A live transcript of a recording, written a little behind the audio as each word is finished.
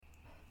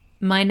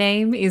My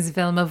name is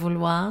Velma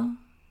Vouloir,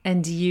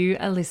 and you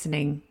are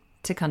listening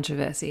to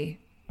Controversy.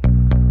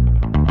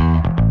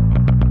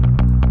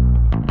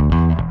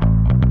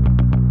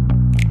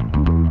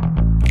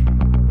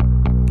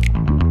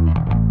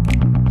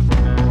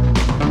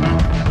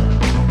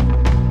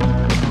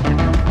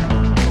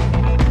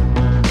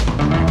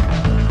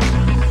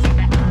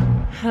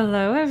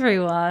 Hello,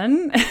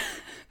 everyone.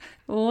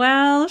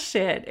 Well,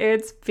 shit,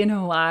 it's been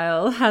a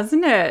while,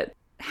 hasn't it?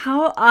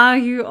 How are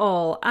you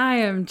all? I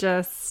am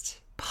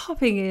just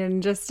popping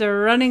in, just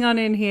running on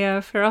in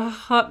here for a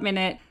hot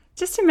minute,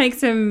 just to make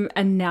some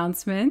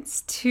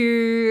announcements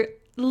to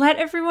let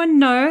everyone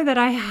know that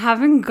I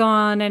haven't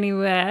gone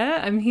anywhere.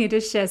 I'm here to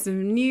share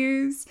some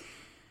news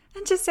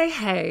and just say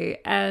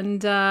hey,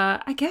 and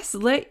I guess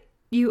let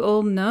you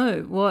all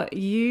know what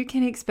you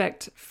can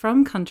expect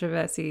from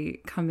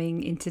Controversy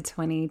coming into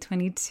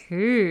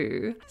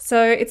 2022.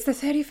 So it's the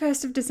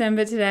 31st of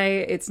December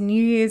today. It's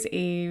New Year's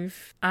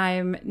Eve.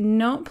 I'm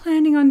not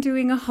planning on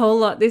doing a whole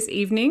lot this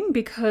evening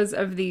because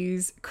of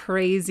these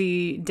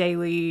crazy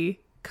daily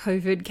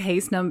COVID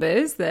case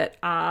numbers that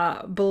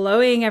are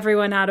blowing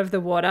everyone out of the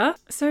water.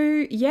 So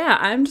yeah,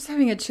 I'm just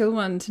having a chill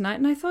one tonight,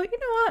 and I thought, you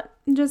know what?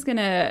 I'm just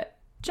gonna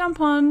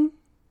jump on,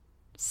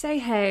 say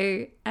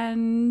hey,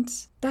 and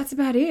that's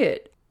about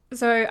it.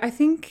 So I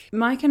think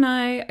Mike and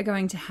I are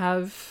going to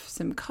have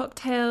some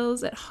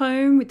cocktails at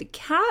home with the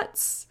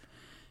cats,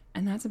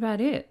 and that's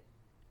about it.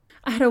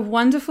 I had a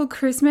wonderful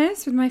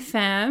Christmas with my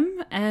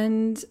fam,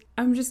 and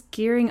I'm just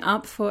gearing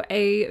up for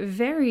a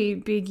very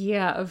big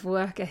year of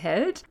work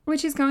ahead,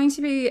 which is going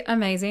to be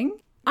amazing.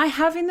 I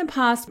have in the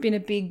past been a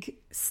big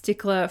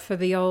stickler for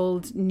the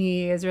old New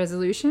Year's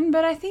resolution,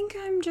 but I think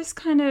I'm just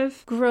kind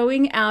of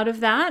growing out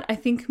of that. I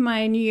think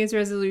my New Year's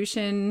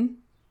resolution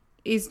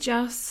is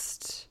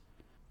just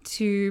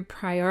to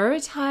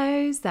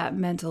prioritize that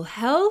mental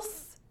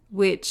health,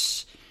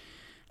 which,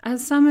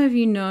 as some of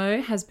you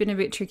know, has been a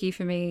bit tricky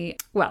for me.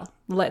 Well,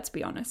 let's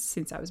be honest,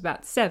 since I was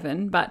about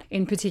 7, but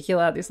in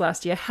particular this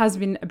last year has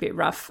been a bit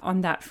rough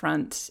on that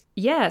front.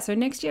 Yeah, so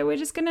next year we're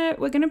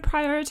gonna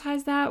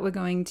prioritize that. We're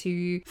going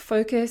to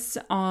focus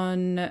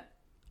on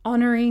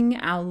honoring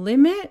our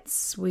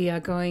limits. We are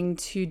going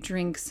to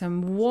drink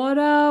some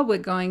water. We're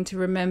going to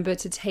remember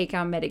to take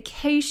our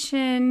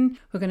medication.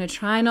 We're going to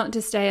try not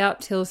to stay up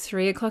till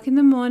 3 o'clock in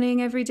the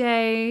morning every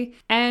day.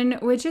 And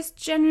we're just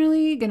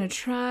generally going to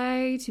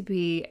try to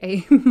be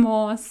a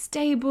more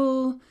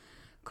stable,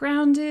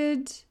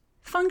 grounded,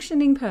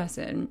 functioning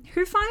person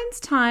who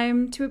finds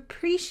time to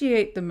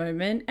appreciate the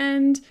moment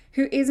and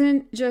who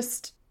isn't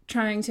just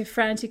trying to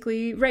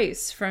frantically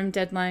race from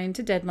deadline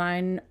to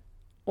deadline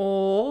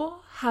or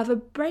have a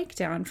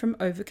breakdown from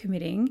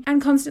overcommitting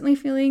and constantly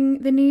feeling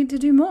the need to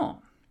do more.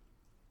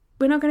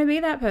 We're not going to be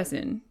that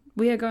person.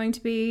 We are going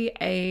to be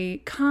a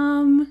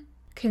calm,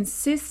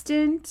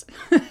 consistent,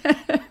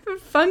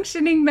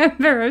 functioning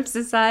member of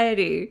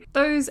society.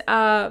 Those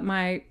are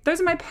my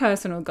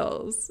personal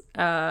goals.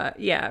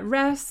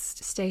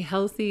 Rest, stay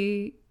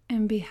healthy,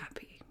 and be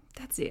happy.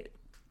 That's it.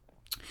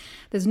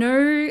 There's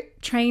no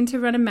train to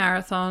run a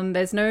marathon.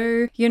 There's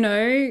no,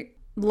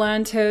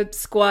 learn to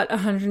squat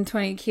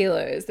 120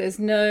 kilos. There's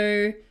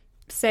no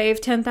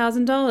save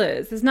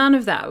 $10,000. There's none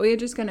of that. We're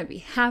just going to be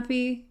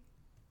happy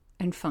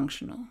and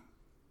functional.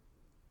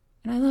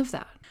 And I love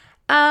that.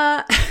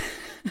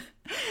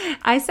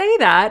 I say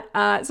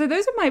that. So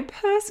those are my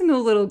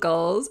personal little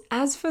goals.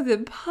 As for the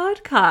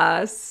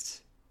podcast,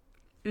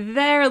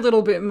 they're a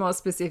little bit more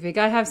specific.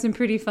 I have some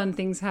pretty fun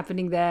things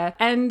happening there.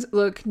 And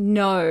look,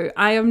 no,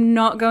 I am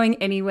not going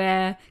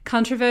anywhere.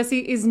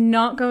 Controversy is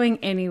not going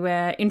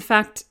anywhere. In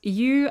fact,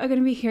 you are going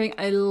to be hearing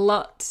a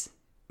lot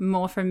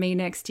more from me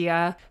next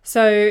year.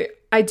 So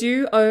I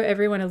do owe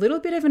everyone a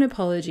little bit of an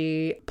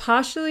apology.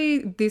 Partially,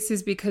 this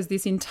is because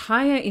this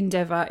entire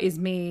endeavor is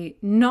me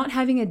not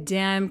having a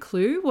damn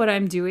clue what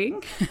I'm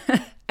doing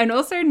and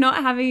also not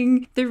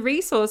having the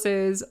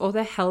resources or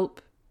the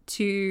help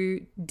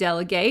to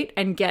delegate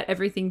and get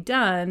everything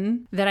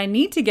done that I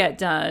need to get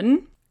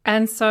done.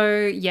 And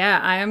so, yeah,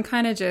 I am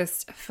kind of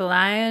just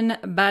flying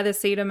by the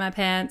seat of my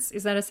pants.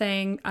 Is that a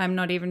saying? I'm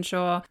not even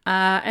sure.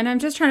 And I'm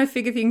just trying to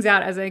figure things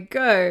out as I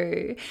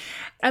go.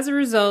 As a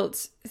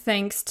result,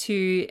 thanks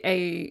to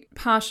a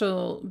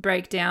partial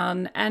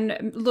breakdown,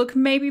 and look,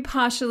 maybe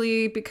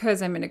partially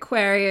because I'm an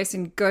Aquarius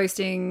and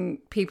ghosting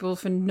people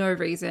for no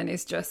reason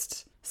is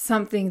just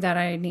something that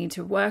I need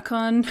to work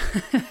on.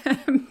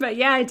 But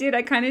yeah, I did.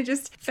 I kind of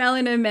just fell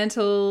in a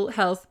mental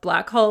health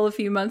black hole a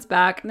few months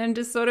back and then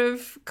just sort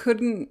of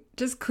could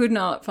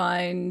not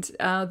find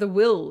the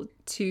will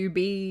to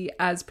be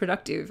as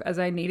productive as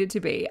I needed to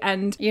be.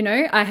 And,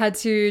 I had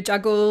to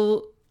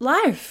juggle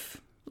life,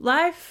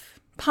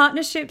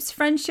 partnerships,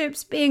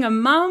 friendships, being a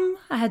mum.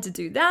 I had to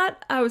do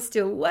that. I was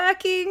still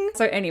working.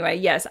 So anyway,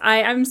 yes,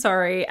 I am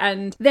sorry.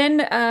 And then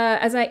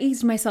as I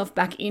eased myself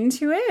back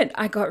into it,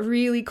 I got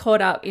really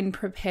caught up in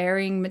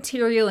preparing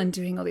material and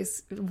doing all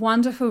this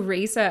wonderful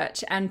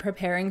research and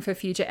preparing for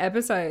future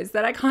episodes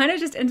that I kind of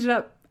just ended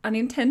up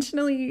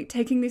unintentionally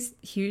taking this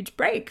huge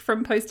break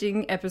from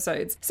posting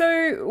episodes.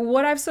 So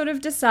what I've sort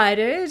of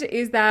decided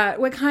is that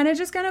we're kind of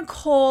just going to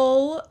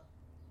call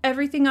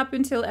everything up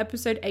until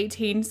episode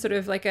 18 sort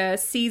of like a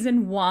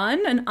season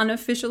 1, an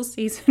unofficial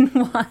season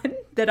 1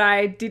 that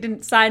I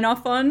didn't sign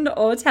off on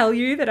or tell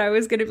you that I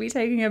was going to be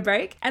taking a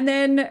break. And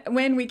then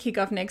when we kick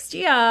off next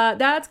year,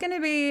 that's going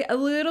to be a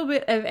little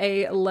bit of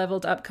a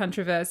leveled up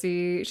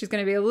controversy. She's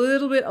going to be a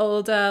little bit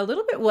older, a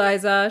little bit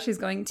wiser. She's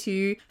going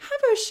to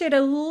have her shit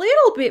a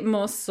little bit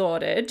more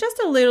sorted, just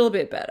a little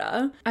bit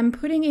better. I'm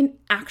putting in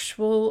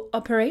actual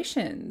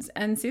operations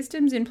and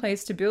systems in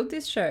place to build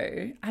this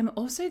show. I'm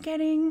also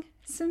getting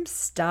some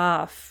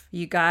staff,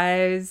 you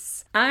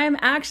guys. I'm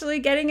actually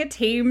getting a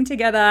team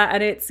together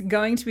and it's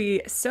going to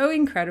be so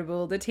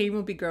incredible. The team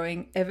will be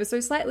growing ever so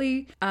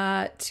slightly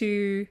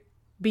to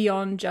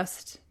beyond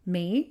just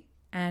me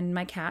and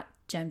my cat,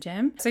 Jam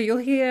Jam. So you'll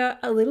hear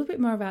a little bit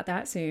more about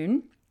that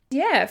soon.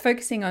 Yeah,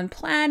 focusing on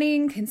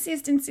planning,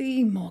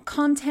 consistency, more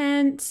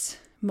content,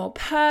 more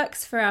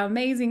perks for our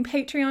amazing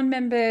Patreon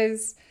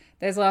members.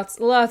 There's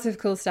lots of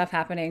cool stuff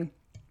happening.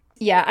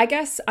 Yeah, I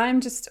guess I'm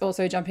just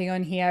also jumping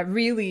on here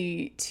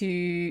really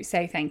to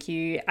say thank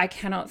you. I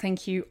cannot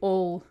thank you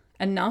all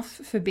enough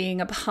for being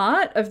a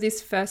part of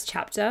this first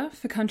chapter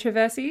for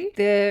Controversy.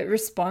 The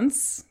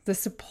response, the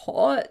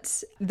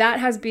support, that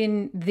has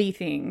been the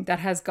thing that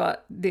has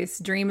got this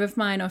dream of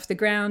mine off the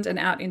ground and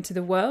out into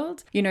the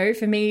world. You know,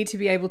 for me to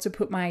be able to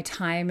put my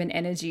time and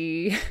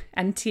energy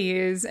and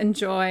tears and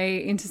joy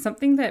into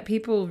something that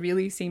people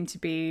really seem to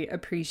be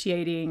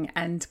appreciating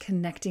and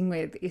connecting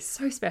with is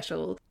so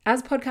special.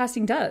 As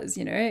podcasting does,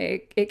 you know,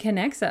 it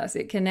connects us.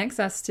 It connects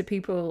us to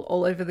people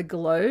all over the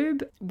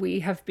globe. We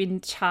have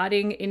been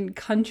charting in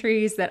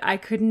countries that I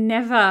could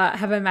never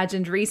have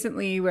imagined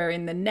recently. We're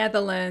in the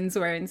Netherlands,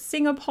 we're in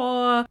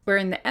Singapore, we're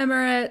in the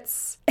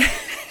Emirates.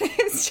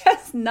 It's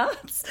just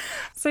nuts.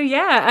 So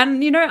yeah,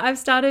 and you know, I've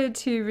started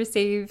to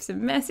receive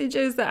some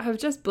messages that have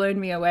just blown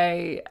me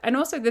away. And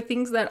also the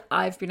things that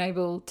I've been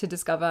able to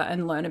discover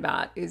and learn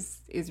about is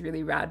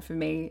really rad for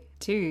me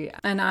too.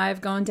 And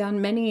I've gone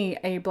down many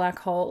a black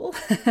hole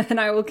and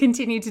I will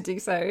continue to do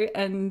so,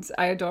 and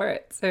I adore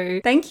it.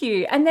 So thank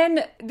you. And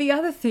then the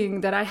other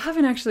thing that I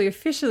haven't actually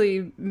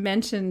officially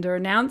mentioned or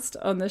announced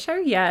on the show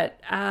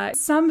yet,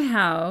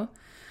 somehow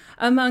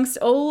amongst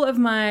all of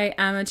my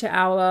amateur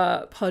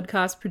hour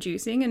podcast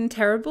producing and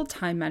terrible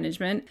time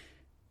management,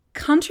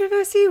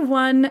 Controversy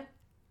won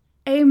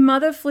a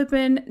mother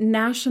flippin'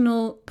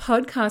 national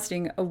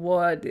podcasting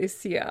award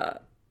this year.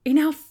 In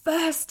our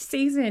first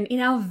season, in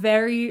our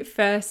very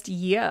first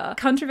year,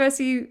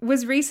 Controversy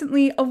was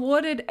recently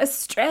awarded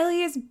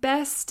Australia's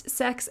Best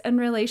Sex and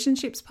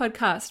Relationships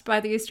Podcast by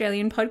the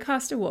Australian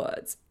Podcast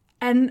Awards.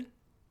 And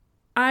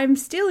I'm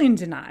still in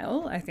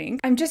denial, I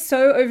think. I'm just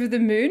so over the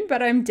moon,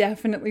 but I'm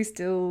definitely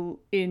still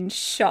in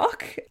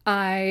shock.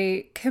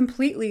 I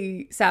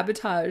completely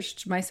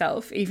sabotaged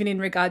myself, even in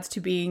regards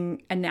to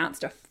being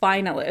announced a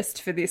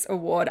finalist for this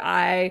award.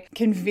 I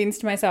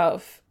convinced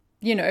myself,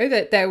 you know,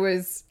 that there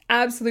was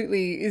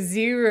absolutely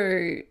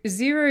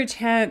zero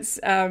chance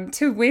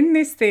to win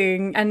this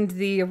thing. And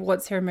the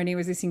award ceremony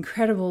was this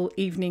incredible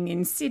evening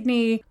in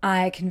Sydney.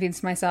 I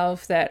convinced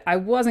myself that I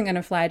wasn't going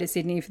to fly to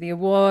Sydney for the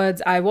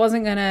awards. I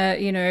wasn't going to,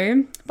 you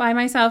know, buy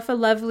myself a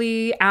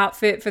lovely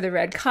outfit for the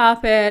red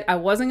carpet. I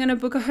wasn't going to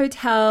book a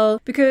hotel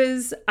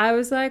because I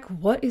was like,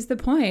 what is the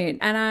point?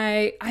 And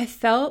I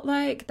felt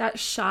like that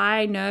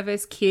shy,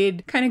 nervous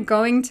kid kind of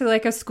going to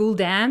like a school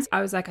dance. I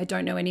was like, I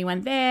don't know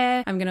anyone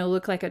there. I'm going to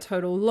look like a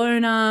total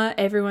loner.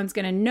 Everyone's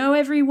going to know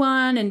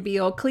everyone and be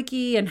all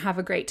cliquey and have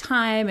a great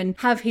time and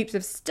have heaps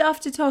of stuff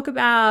to talk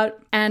about.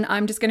 And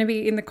I'm just going to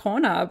be in the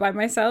corner by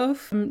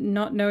myself,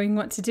 not knowing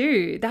what to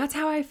do. That's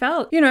how I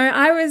felt. You know,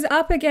 I was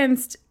up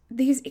against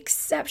these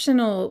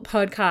exceptional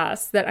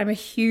podcasts that I'm a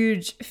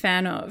huge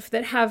fan of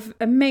that have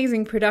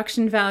amazing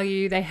production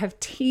value. They have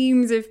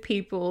teams of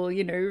people,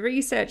 you know,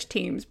 research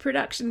teams,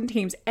 production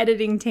teams,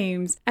 editing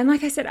teams. And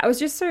like I said, I was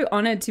just so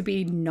honored to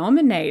be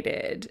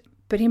nominated.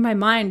 But in my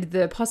mind,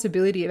 the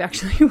possibility of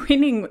actually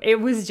winning, it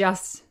was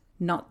just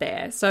not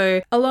there.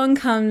 So along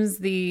comes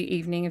the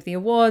evening of the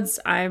awards.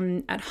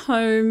 I'm at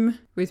home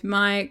with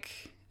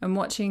Mike. I'm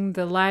watching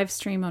the live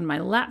stream on my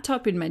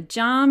laptop in my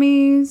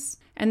jammies.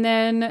 And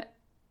then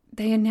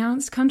they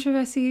announced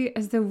Controversy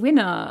as the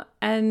winner.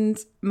 And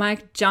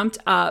Mike jumped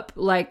up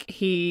like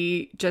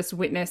he just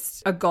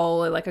witnessed a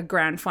goal at like a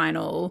grand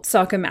final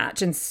soccer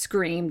match and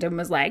screamed and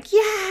was like,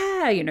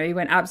 yeah, you know, he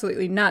went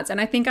absolutely nuts. And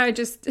I think I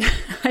just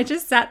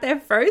sat there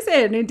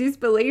frozen in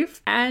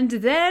disbelief. And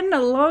then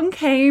along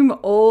came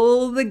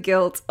all the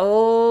guilt,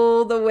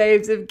 all the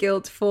waves of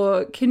guilt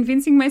for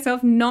convincing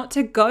myself not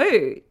to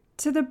go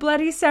to the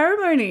bloody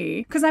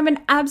ceremony because I'm an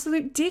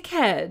absolute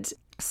dickhead.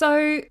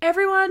 So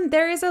everyone,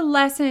 there is a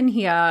lesson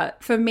here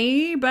for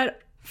me,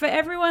 but for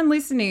everyone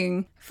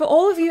listening, for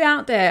all of you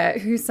out there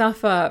who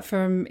suffer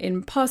from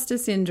imposter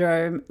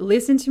syndrome,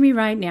 listen to me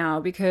right now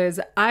because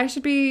I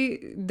should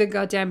be the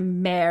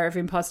goddamn mayor of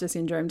imposter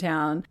syndrome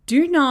town.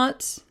 Do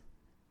not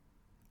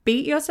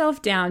beat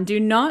yourself down. Do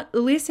not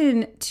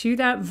listen to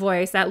that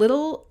voice, that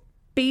little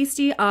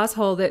beastie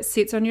asshole that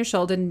sits on your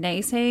shoulder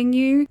naysaying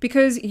you,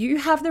 because you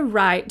have the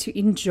right to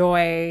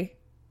enjoy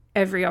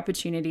every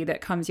opportunity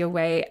that comes your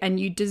way, and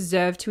you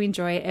deserve to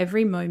enjoy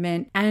every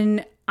moment.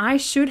 And I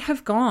should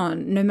have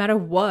gone no matter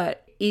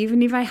what,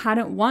 even if I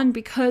hadn't won,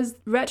 because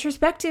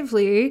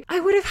retrospectively, I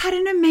would have had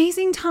an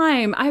amazing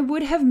time. I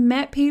would have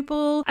met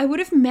people. I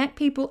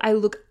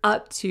look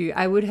up to.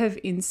 I would have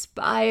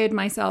inspired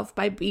myself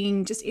by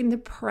being just in the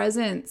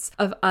presence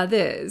of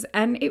others.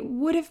 And it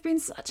would have been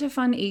such a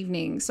fun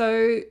evening.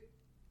 So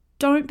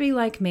don't be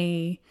like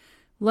me.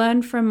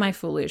 Learn from my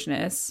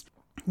foolishness.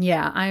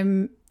 Yeah,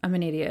 I'm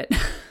an idiot.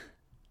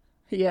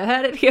 You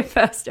heard it here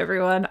first,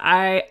 everyone.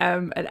 I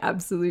am an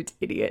absolute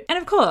idiot. And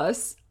of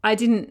course, I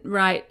didn't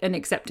write an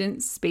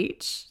acceptance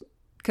speech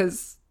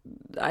because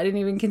I didn't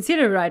even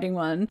consider writing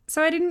one.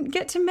 So I didn't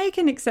get to make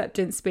an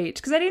acceptance speech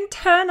because I didn't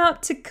turn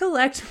up to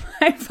collect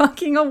my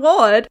fucking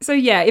award. So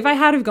yeah, if I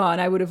had have gone,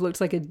 I would have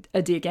looked like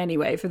a dick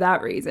anyway for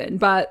that reason.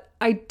 But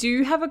I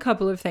do have a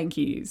couple of thank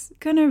yous.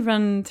 Gonna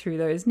run through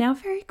those now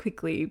very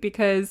quickly,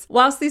 because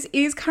whilst this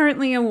is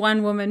currently a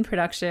one-woman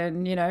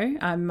production, you know,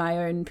 I'm my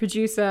own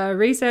producer,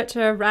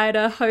 researcher,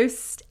 writer,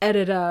 host,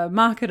 editor,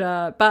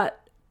 marketer, but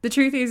the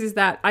truth is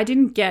that I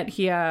didn't get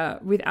here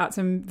without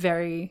some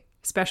very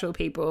special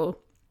people.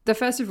 The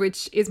first of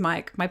which is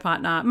Mike, my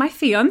partner, my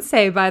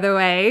fiance, by the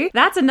way.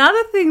 That's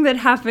another thing that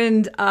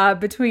happened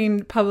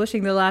between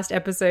publishing the last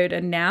episode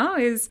and now,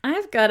 is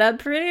I've got a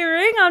pretty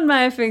ring on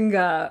my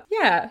finger.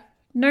 Yeah,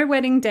 no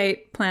wedding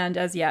date planned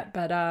as yet,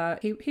 but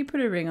he put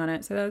a ring on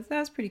it, so that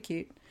was pretty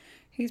cute.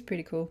 He's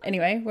pretty cool.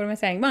 Anyway, what am I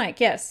saying? Mike,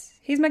 yes,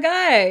 he's my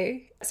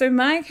guy. So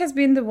Mike has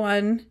been the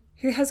one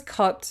who has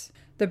copped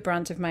the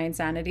brunt of my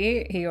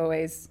insanity. He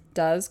always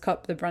does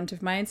cop the brunt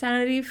of my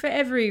insanity for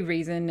every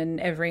reason and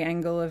every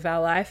angle of our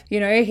life. You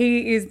know,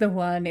 he is the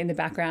one in the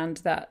background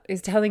that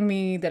is telling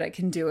me that I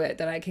can do it,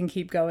 that I can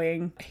keep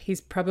going. He's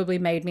probably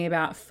made me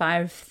about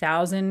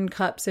 5,000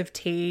 cups of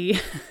tea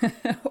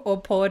or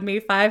poured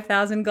me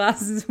 5,000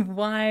 glasses of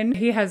wine.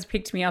 He has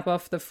picked me up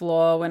off the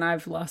floor when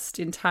I've lost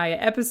entire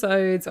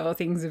episodes or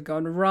things have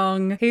gone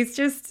wrong. He's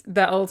just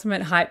the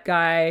ultimate hype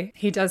guy.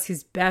 He does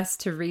his best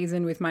to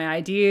reason with my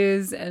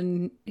ideas,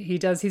 and he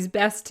does his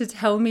best to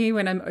tell me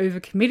when I'm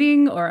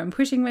overcommitting or I'm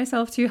pushing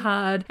myself too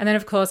hard. And then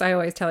of course I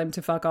always tell him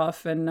to fuck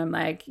off, and I'm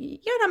like,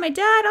 you're not my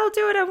dad, I'll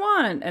do what I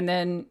want. And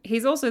then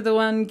he's also the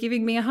one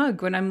giving me a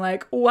hug when I'm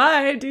like,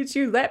 why did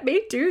you let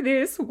me do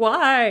this?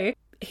 Why?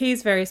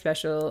 He's very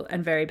special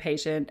and very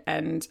patient,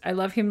 and I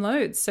love him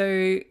loads.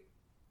 So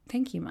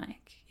thank you,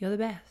 Mike. You're the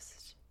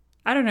best.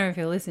 I don't know if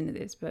he'll listen to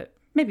this, but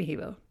maybe he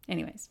will.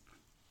 Anyways.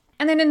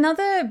 And then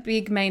another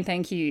big main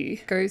thank you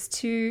goes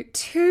to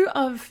two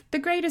of the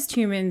greatest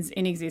humans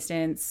in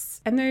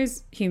existence. And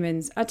those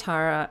humans are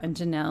Tara and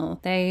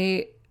Janelle.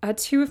 They are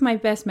two of my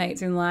best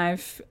mates in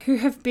life who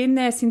have been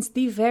there since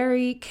the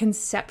very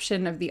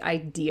conception of the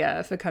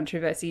idea for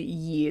Controversy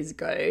years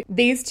ago.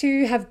 These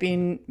two have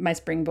been my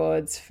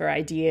springboards for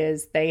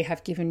ideas. They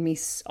have given me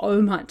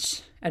so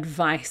much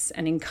advice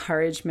and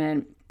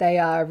encouragement. They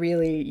are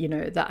really, you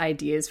know, the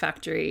ideas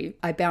factory.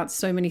 I bounce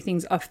so many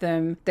things off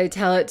them. They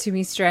tell it to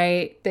me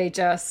straight. They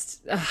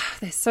just,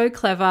 they're so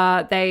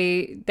clever.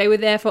 They were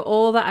there for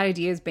all the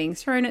ideas being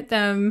thrown at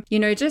them. You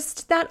know,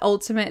 just that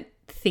ultimate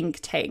think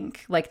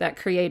tank, like that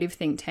creative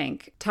think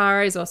tank.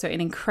 Tara is also an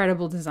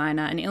incredible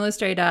designer and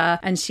illustrator,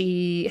 and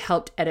she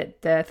helped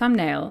edit the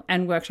thumbnail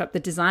and workshop the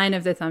design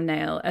of the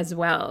thumbnail as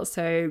well.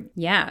 So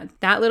yeah,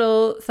 that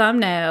little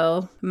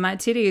thumbnail, my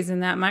titties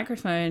and that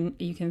microphone,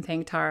 you can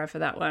thank Tara for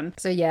that one.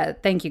 So yeah,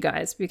 thank you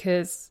guys,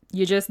 because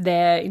you're just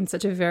there in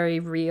such a very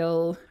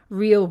real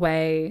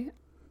way,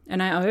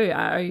 and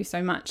I owe you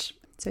so much.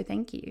 So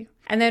thank you.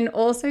 And then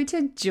also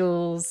to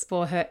Jules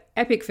for her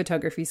epic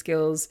photography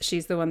skills.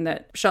 She's the one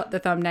that shot the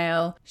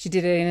thumbnail. She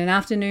did it in an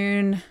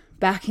afternoon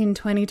back in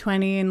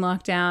 2020 in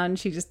lockdown.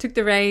 She just took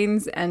the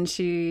reins and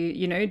she,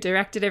 you know,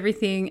 directed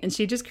everything, and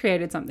she just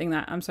created something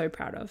that I'm so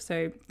proud of.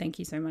 So thank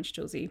you so much,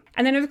 Julesy.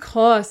 And then of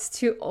course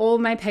to all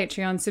my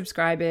Patreon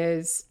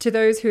subscribers, to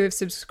those who have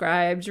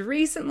subscribed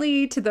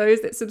recently, to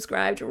those that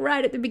subscribed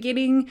right at the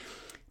beginning,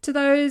 to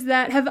those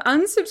that have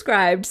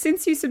unsubscribed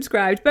since you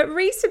subscribed, but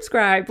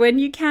resubscribe when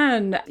you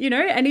can, you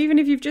know, and even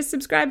if you've just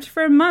subscribed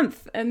for a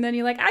month and then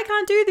you're like, I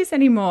can't do this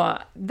anymore.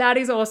 That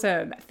is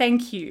awesome.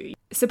 Thank you.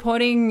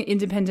 Supporting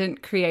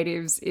independent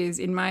creatives is,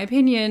 in my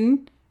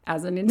opinion,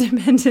 as an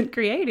independent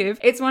creative,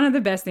 it's one of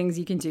the best things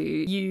you can do.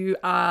 You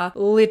are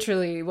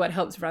literally what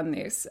helps run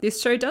this.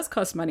 This show does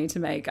cost money to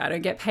make. I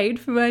don't get paid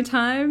for my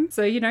time.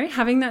 So, you know,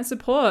 having that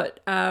support,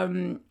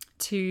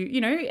 to,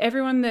 you know,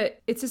 everyone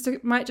that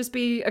it might just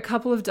be a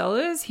couple of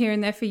dollars here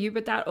and there for you,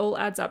 but that all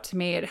adds up to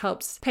me. It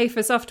helps pay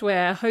for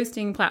software,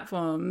 hosting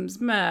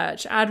platforms,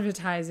 merch,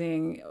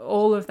 advertising,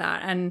 all of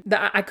that. And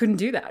I couldn't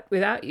do that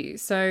without you.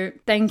 So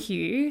thank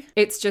you.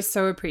 It's just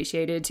so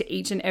appreciated to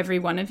each and every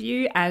one of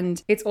you.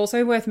 And it's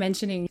also worth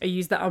mentioning, I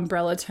use the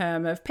umbrella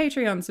term of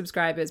Patreon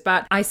subscribers,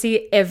 but I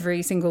see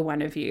every single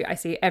one of you. I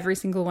see every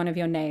single one of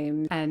your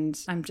names, and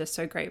I'm just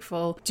so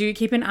grateful. Do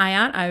keep an eye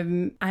out.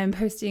 I'm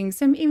posting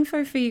some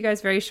info for you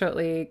guys very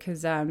shortly,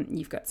 because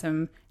you've got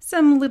some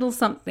little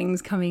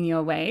somethings coming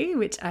your way,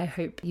 which I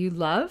hope you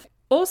love.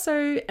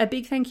 Also, a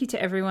big thank you to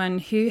everyone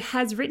who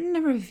has written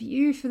a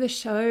review for the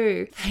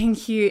show.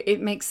 Thank you.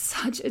 It makes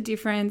such a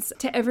difference.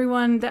 To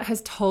everyone that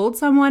has told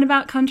someone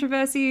about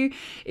Controversy,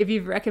 if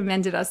you've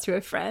recommended us to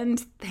a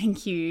friend,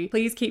 thank you.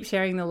 Please keep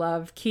sharing the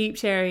love. Keep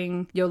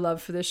sharing your love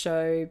for the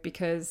show,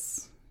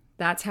 because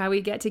that's how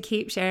we get to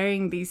keep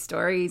sharing these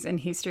stories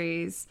and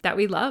histories that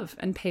we love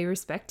and pay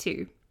respect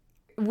to.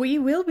 We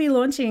will be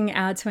launching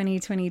our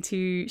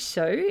 2022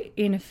 show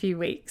in a few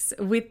weeks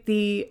with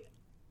the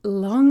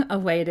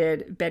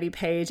long-awaited Betty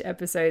Page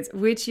episodes,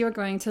 which you're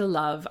going to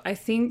love. I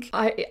think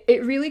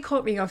it really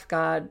caught me off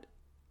guard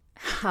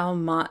how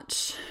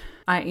much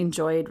I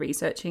enjoyed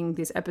researching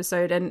this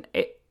episode, and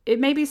it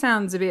maybe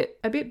sounds a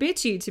bit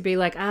bitchy to be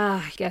like,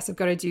 I guess I've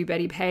got to do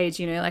Betty Page,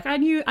 you know, like I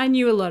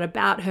knew a lot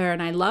about her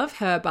and I love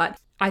her, but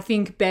I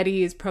think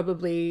Betty is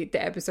probably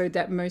the episode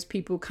that most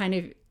people kind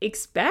of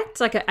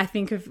expect. Like I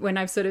think of when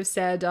I've sort of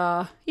said,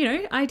 you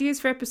know, ideas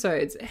for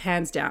episodes,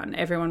 hands down,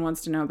 everyone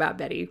wants to know about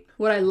Betty.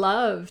 What I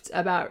loved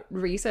about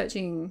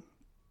researching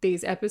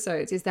these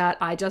episodes is that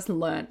I just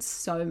learnt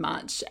so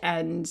much,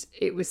 and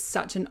it was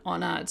such an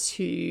honor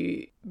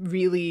to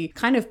really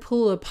kind of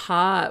pull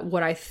apart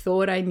what I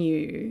thought I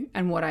knew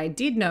and what I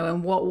did know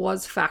and what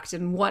was fact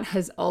and what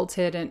has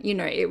altered. And, you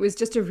know, it was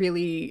just a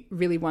really,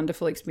 really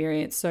wonderful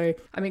experience. So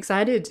I'm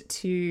excited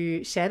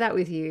to share that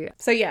with you.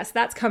 So yes,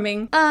 that's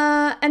coming.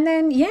 And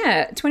then,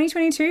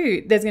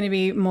 2022, there's going to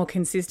be more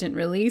consistent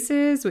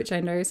releases, which I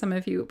know some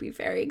of you will be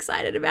very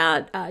excited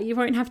about. You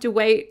won't have to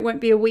wait. It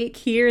won't be a week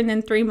here and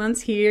then 3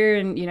 months here.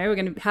 And, you know, we're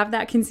going to have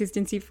that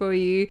consistency for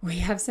you. We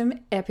have some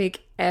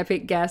epic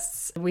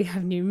guests. We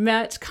have new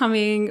merch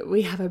coming.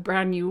 We have a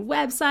brand new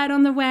website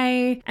on the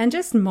way, and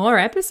just more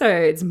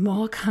episodes,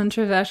 more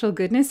controversial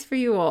goodness for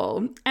you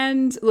all.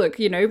 And look,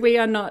 you know, we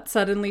are not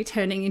suddenly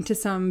turning into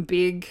some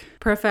big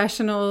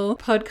professional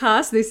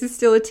podcast. This is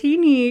still a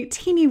teeny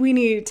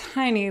weeny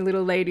tiny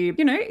little lady.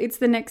 You know, it's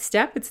the next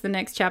step. It's the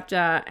next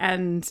chapter,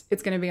 and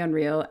it's going to be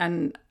unreal.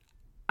 And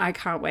I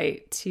can't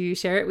wait to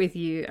share it with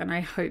you. And I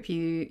hope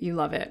you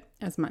love it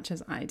as much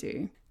as I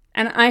do.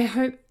 And I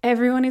hope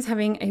everyone is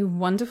having a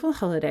wonderful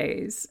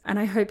holidays, and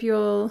I hope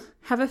you'll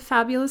have a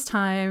fabulous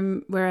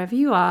time wherever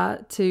you are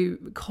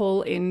to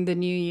call in the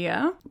new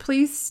year.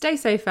 Please stay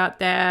safe out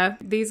there.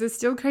 These are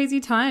still crazy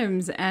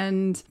times,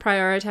 and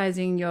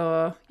prioritizing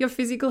your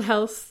physical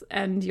health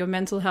and your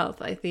mental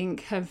health, I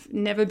think, have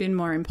never been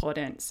more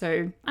important.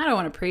 So I don't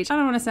want to preach. I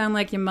don't want to sound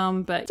like your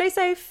mum, but stay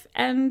safe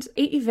and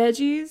eat your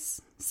veggies.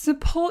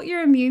 Support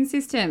your immune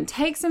system.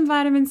 Take some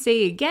vitamin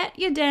C. Get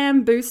your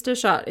damn booster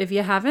shot if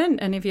you haven't,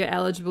 and if you're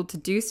eligible to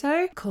do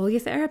so, call your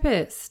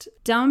therapist.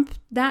 Dump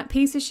that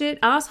piece of shit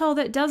asshole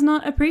that does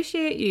not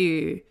appreciate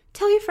you.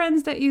 Tell your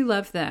friends that you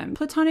love them.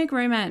 Platonic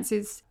romance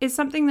is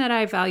something that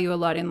I value a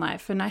lot in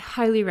life, and I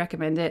highly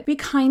recommend it. Be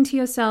kind to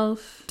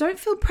yourself. Don't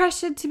feel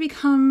pressured to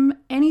become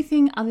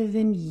anything other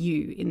than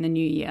you in the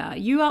new year.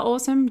 You are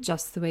awesome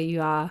just the way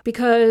you are,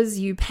 because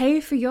you pay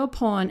for your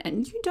porn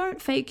and you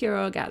don't fake your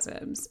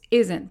orgasms.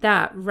 Isn't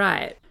that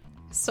right?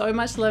 So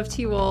much love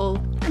to you all,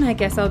 and I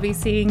guess I'll be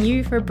seeing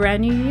you for a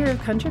brand new year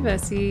of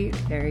Controversy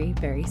very,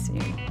 very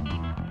soon.